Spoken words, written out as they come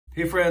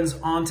Hey friends,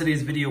 on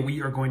today's video,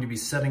 we are going to be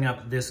setting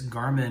up this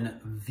Garmin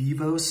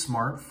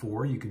Vivosmart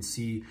 4. You can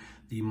see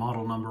the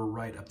model number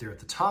right up there at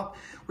the top.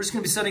 We're just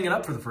gonna be setting it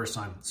up for the first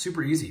time.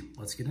 Super easy.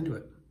 Let's get into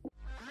it.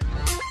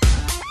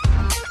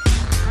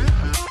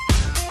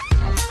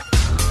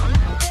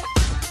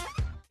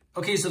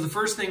 Okay, so the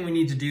first thing we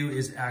need to do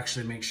is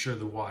actually make sure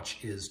the watch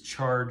is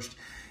charged.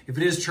 If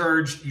it is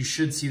charged, you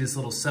should see this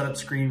little setup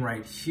screen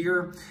right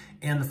here.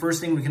 And the first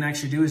thing we can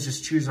actually do is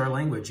just choose our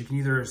language. You can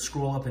either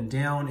scroll up and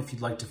down if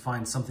you'd like to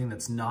find something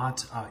that's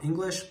not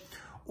English,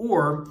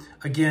 or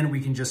again, we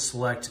can just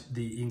select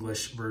the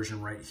English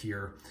version right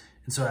here.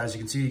 And so as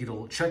you can see, you get a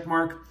little check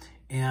mark,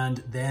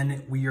 and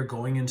then we are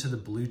going into the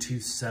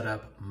Bluetooth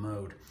setup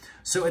mode.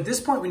 So at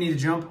this point, we need to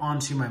jump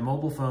onto my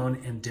mobile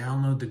phone and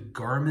download the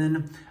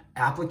Garmin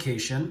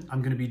application.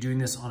 I'm going to be doing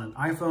this on an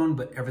iPhone,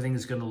 but everything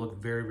is going to look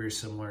very, very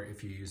similar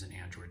if you use an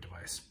Android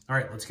device. All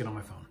right, let's get on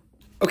my phone.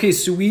 Okay,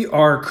 so we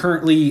are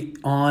currently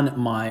on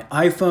my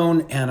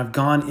iPhone and I've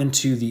gone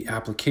into the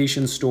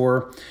application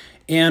store.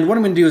 And what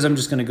I'm going to do is I'm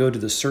just going to go to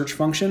the search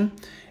function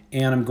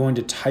and I'm going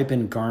to type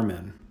in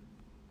Garmin.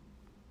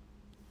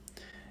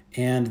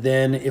 And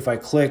then if I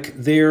click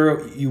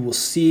there, you will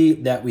see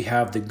that we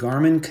have the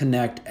Garmin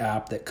Connect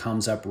app that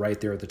comes up right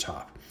there at the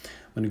top.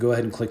 I'm going to go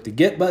ahead and click the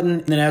Get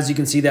button. And then as you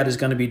can see, that is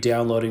going to be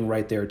downloading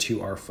right there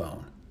to our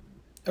phone.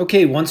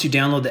 Okay, once you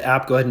download the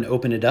app, go ahead and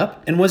open it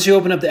up. And once you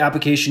open up the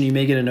application, you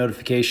may get a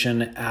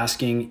notification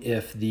asking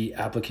if the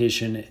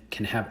application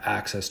can have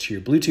access to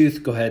your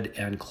Bluetooth. Go ahead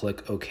and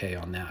click OK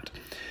on that.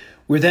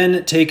 We're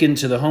then taken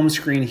to the home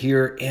screen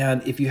here,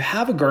 and if you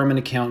have a Garmin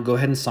account, go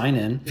ahead and sign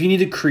in. If you need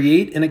to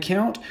create an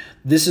account,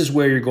 this is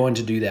where you're going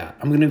to do that.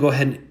 I'm going to go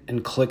ahead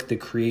and click the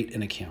Create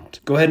an Account.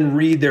 Go ahead and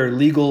read their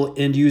legal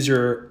end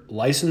user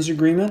license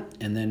agreement,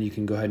 and then you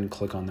can go ahead and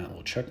click on that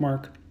little check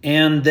mark.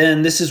 And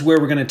then this is where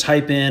we're going to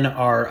type in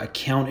our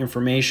account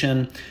information.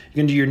 You're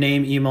going to do your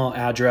name, email,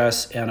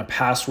 address, and a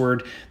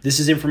password. This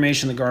is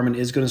information that Garmin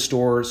is going to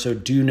store, so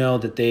do know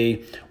that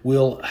they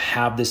will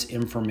have this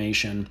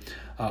information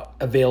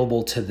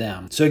available to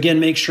them. So again,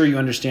 make sure you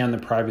understand the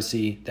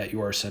privacy that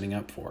you are setting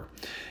up for.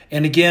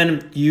 And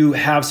again, you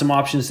have some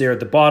options there at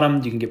the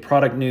bottom. You can get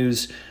product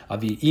news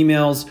via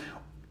emails,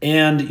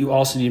 and you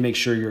also need to make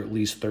sure you're at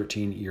least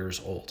 13 years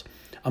old.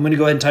 I'm going to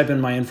go ahead and type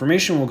in my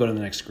information. We'll go to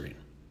the next screen.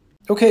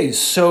 Okay,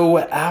 so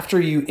after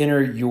you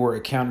enter your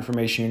account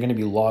information, you're going to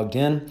be logged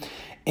in.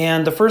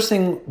 And the first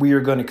thing we are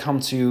going to come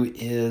to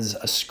is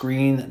a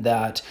screen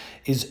that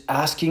is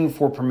asking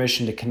for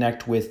permission to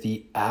connect with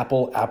the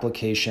Apple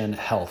application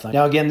Health.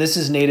 Now, again, this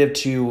is native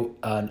to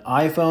an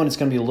iPhone. It's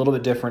going to be a little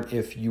bit different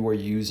if you are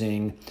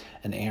using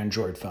an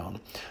Android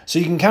phone. So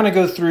you can kind of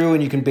go through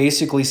and you can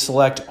basically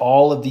select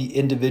all of the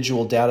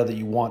individual data that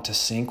you want to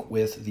sync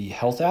with the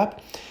Health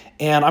app.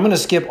 And I'm going to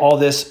skip all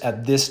this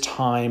at this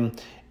time,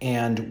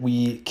 and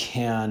we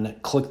can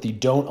click the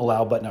Don't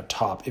Allow button up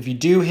top. If you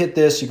do hit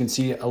this, you can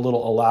see a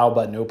little Allow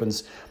button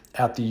opens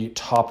at the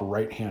top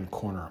right-hand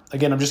corner.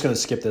 Again, I'm just going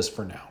to skip this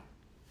for now.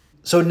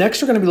 So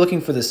next, we're going to be looking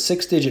for the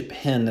 6-digit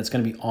PIN that's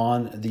going to be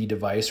on the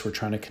device we're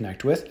trying to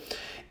connect with.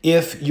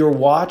 If your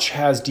watch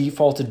has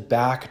defaulted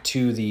back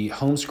to the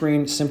home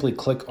screen, simply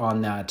click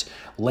on that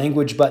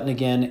language button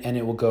again, and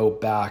it will go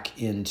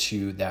back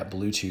into that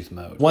Bluetooth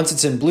mode. Once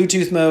it's in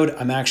Bluetooth mode,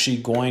 I'm actually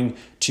going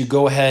to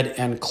go ahead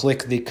and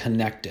click the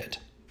connected.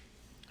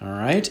 All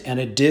right, and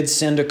it did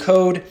send a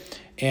code,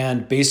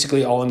 and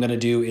basically all I'm going to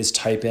do is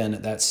type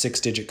in that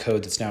 6-digit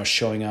code that's now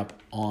showing up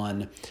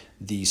on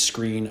the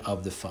screen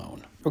of the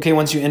phone. Okay,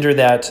 once you enter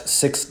that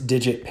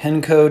 6-digit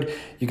PIN code,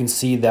 you can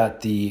see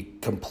that the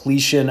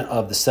completion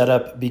of the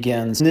setup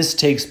begins. And this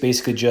takes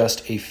basically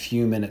just a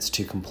few minutes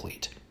to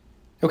complete.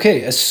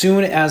 Okay, as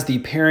soon as the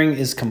pairing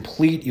is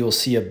complete, you'll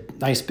see a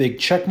nice big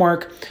check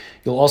mark.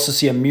 You'll also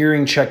see a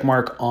mirroring check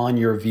mark on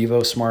your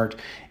Vivosmart,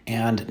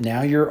 and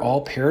now you're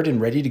all paired and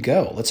ready to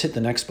go. Let's hit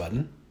the next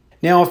button.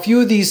 Now, a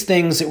few of these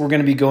things that we're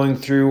going to be going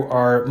through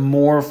are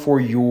more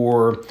for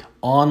your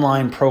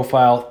online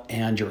profile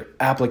and your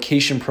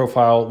application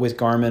profile with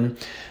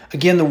Garmin.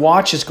 Again, the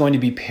watch is going to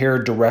be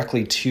paired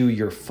directly to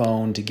your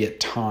phone to get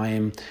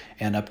time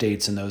and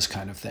updates and those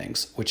kind of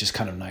things, which is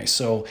kind of nice.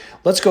 So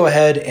let's go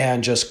ahead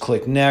and just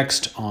click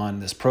next on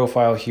this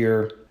profile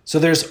here. So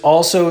there's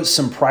also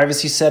some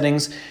privacy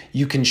settings.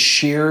 You can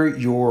share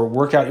your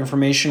workout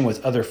information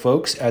with other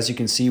folks. As you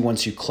can see,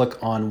 once you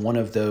click on one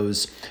of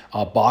those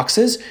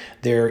boxes,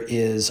 there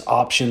is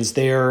options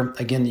there,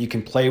 again, that you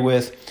can play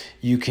with.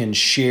 You can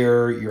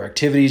share your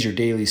activities, your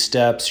daily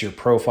steps, your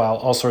profile,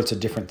 all sorts of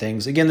different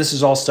things. Again, this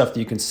is all stuff that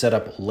you can set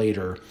up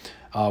later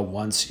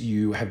once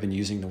you have been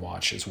using the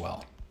watch as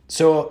well.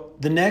 So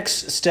the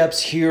next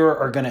steps here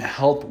are going to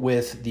help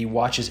with the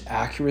watch's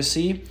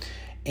accuracy.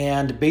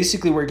 And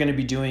basically what you're going to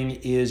be doing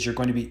is you're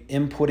going to be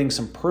inputting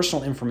some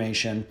personal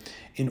information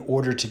in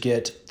order to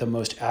get the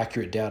most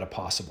accurate data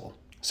possible.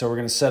 So we're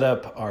going to set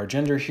up our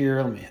gender here.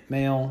 Let me hit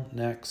male,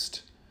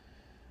 next.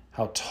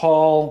 How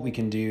tall, we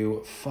can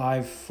do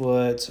 5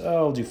 foot,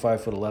 oh, we'll do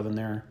 5'11"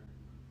 there.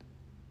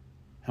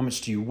 How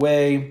much do you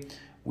weigh?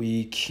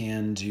 We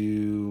can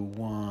do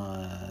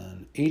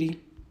 180.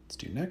 Let's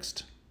do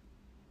next.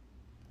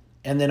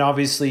 And then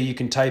obviously you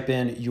can type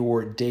in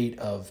your date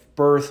of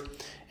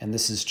birth, and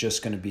this is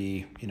just going to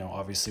be, you know,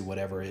 obviously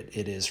whatever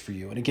it is for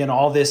you. And again,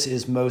 all this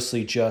is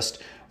mostly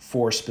just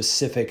for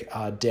specific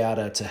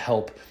data to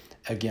help,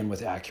 again,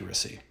 with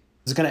accuracy.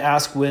 It's going to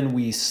ask when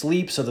we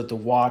sleep so that the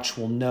watch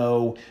will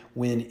know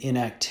when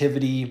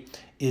inactivity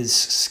is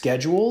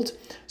scheduled.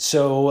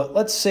 So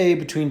let's say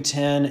between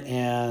 10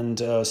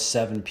 and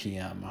 7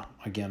 p.m.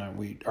 Again,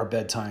 our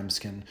bedtimes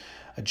can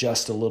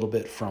adjust a little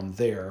bit from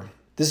there.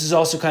 This is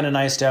also kind of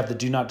nice to have the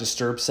do not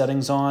disturb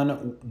settings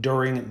on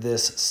during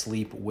this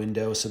sleep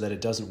window so that it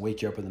doesn't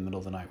wake you up in the middle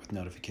of the night with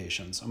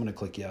notifications. I'm going to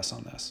click yes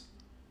on this.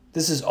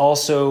 This is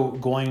also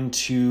going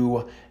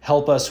to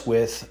help us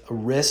with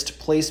wrist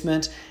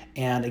placement.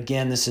 And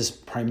again, this is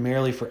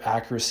primarily for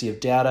accuracy of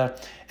data,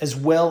 as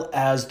well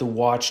as the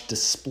watch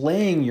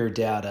displaying your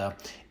data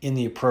in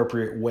the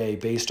appropriate way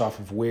based off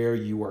of where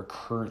you are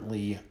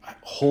currently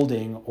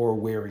holding or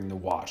wearing the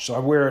watch. So I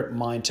wear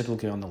mine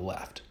typically on the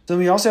left. Then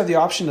we also have the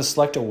option to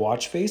select a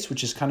watch face,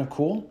 which is kind of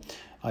cool.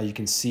 You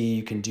can see,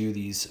 you can do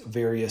these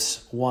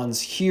various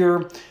ones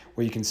here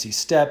where you can see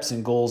steps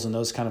and goals and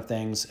those kind of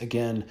things.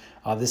 Again,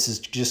 this is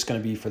just going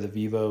to be for the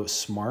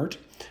Vivosmart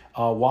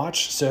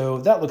Watch. So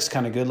that looks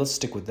kind of good. Let's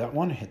stick with that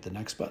one. Hit the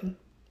next button.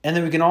 And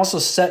then we can also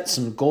set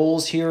some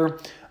goals here.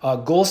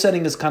 Goal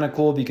setting is kind of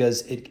cool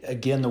because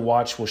again, the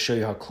watch will show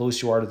you how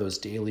close you are to those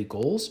daily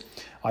goals.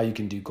 You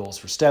can do goals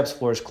for steps,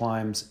 floors,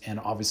 climbs, and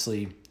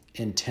obviously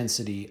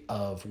intensity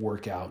of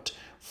workout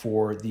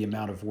for the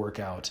amount of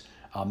workout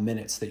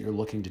minutes that you're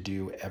looking to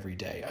do every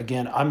day.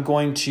 Again, I'm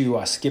going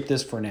to skip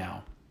this for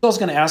now. I was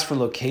going to ask for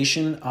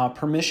location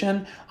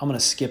permission. I'm going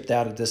to skip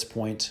that at this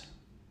point.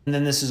 And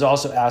then this is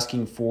also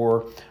asking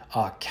for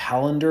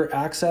calendar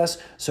access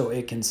so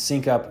it can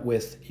sync up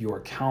with your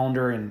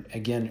calendar. And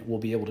again, we'll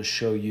be able to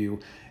show you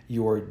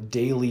your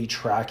daily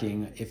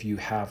tracking if you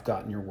have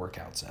gotten your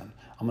workouts in.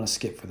 I'm going to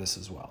skip for this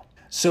as well.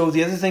 So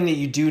the other thing that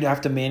you do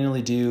have to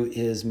manually do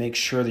is make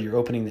sure that you're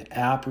opening the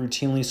app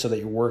routinely so that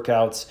your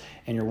workouts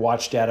and your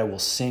watch data will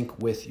sync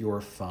with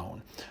your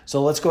phone.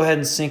 So let's go ahead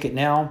and sync it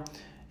now.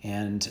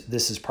 And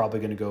this is probably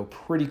going to go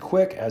pretty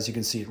quick. As you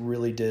can see, it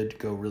really did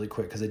go really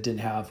quick because it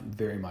didn't have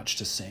very much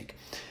to sync.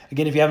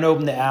 Again, if you haven't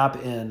opened the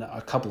app in a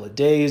couple of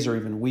days or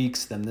even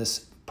weeks, then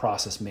this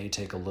process may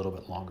take a little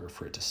bit longer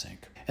for it to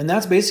sync. And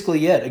that's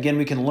basically it. Again,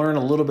 we can learn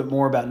a little bit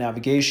more about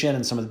navigation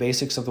and some of the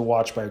basics of the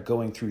watch by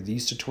going through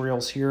these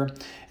tutorials here.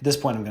 At this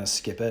point, I'm going to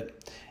skip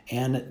it.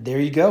 And there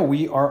you go.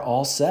 We are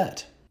all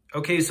set.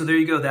 Okay, so there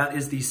you go. That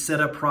is the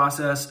setup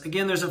process.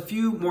 Again, there's a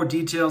few more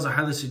details. I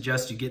highly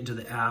suggest you get into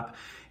the app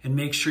and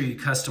make sure you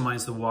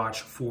customize the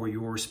watch for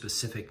your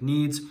specific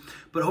needs.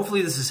 But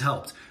hopefully this has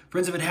helped.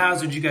 Friends, if it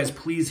has, would you guys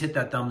please hit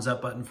that thumbs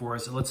up button for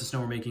us? It lets us know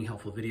we're making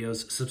helpful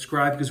videos.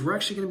 Subscribe because we're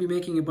actually going to be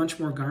making a bunch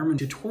more Garmin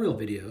tutorial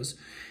videos,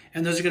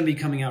 and those are going to be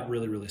coming out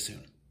really, really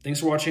soon. Thanks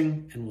for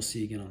watching, and we'll see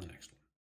you again on the next one.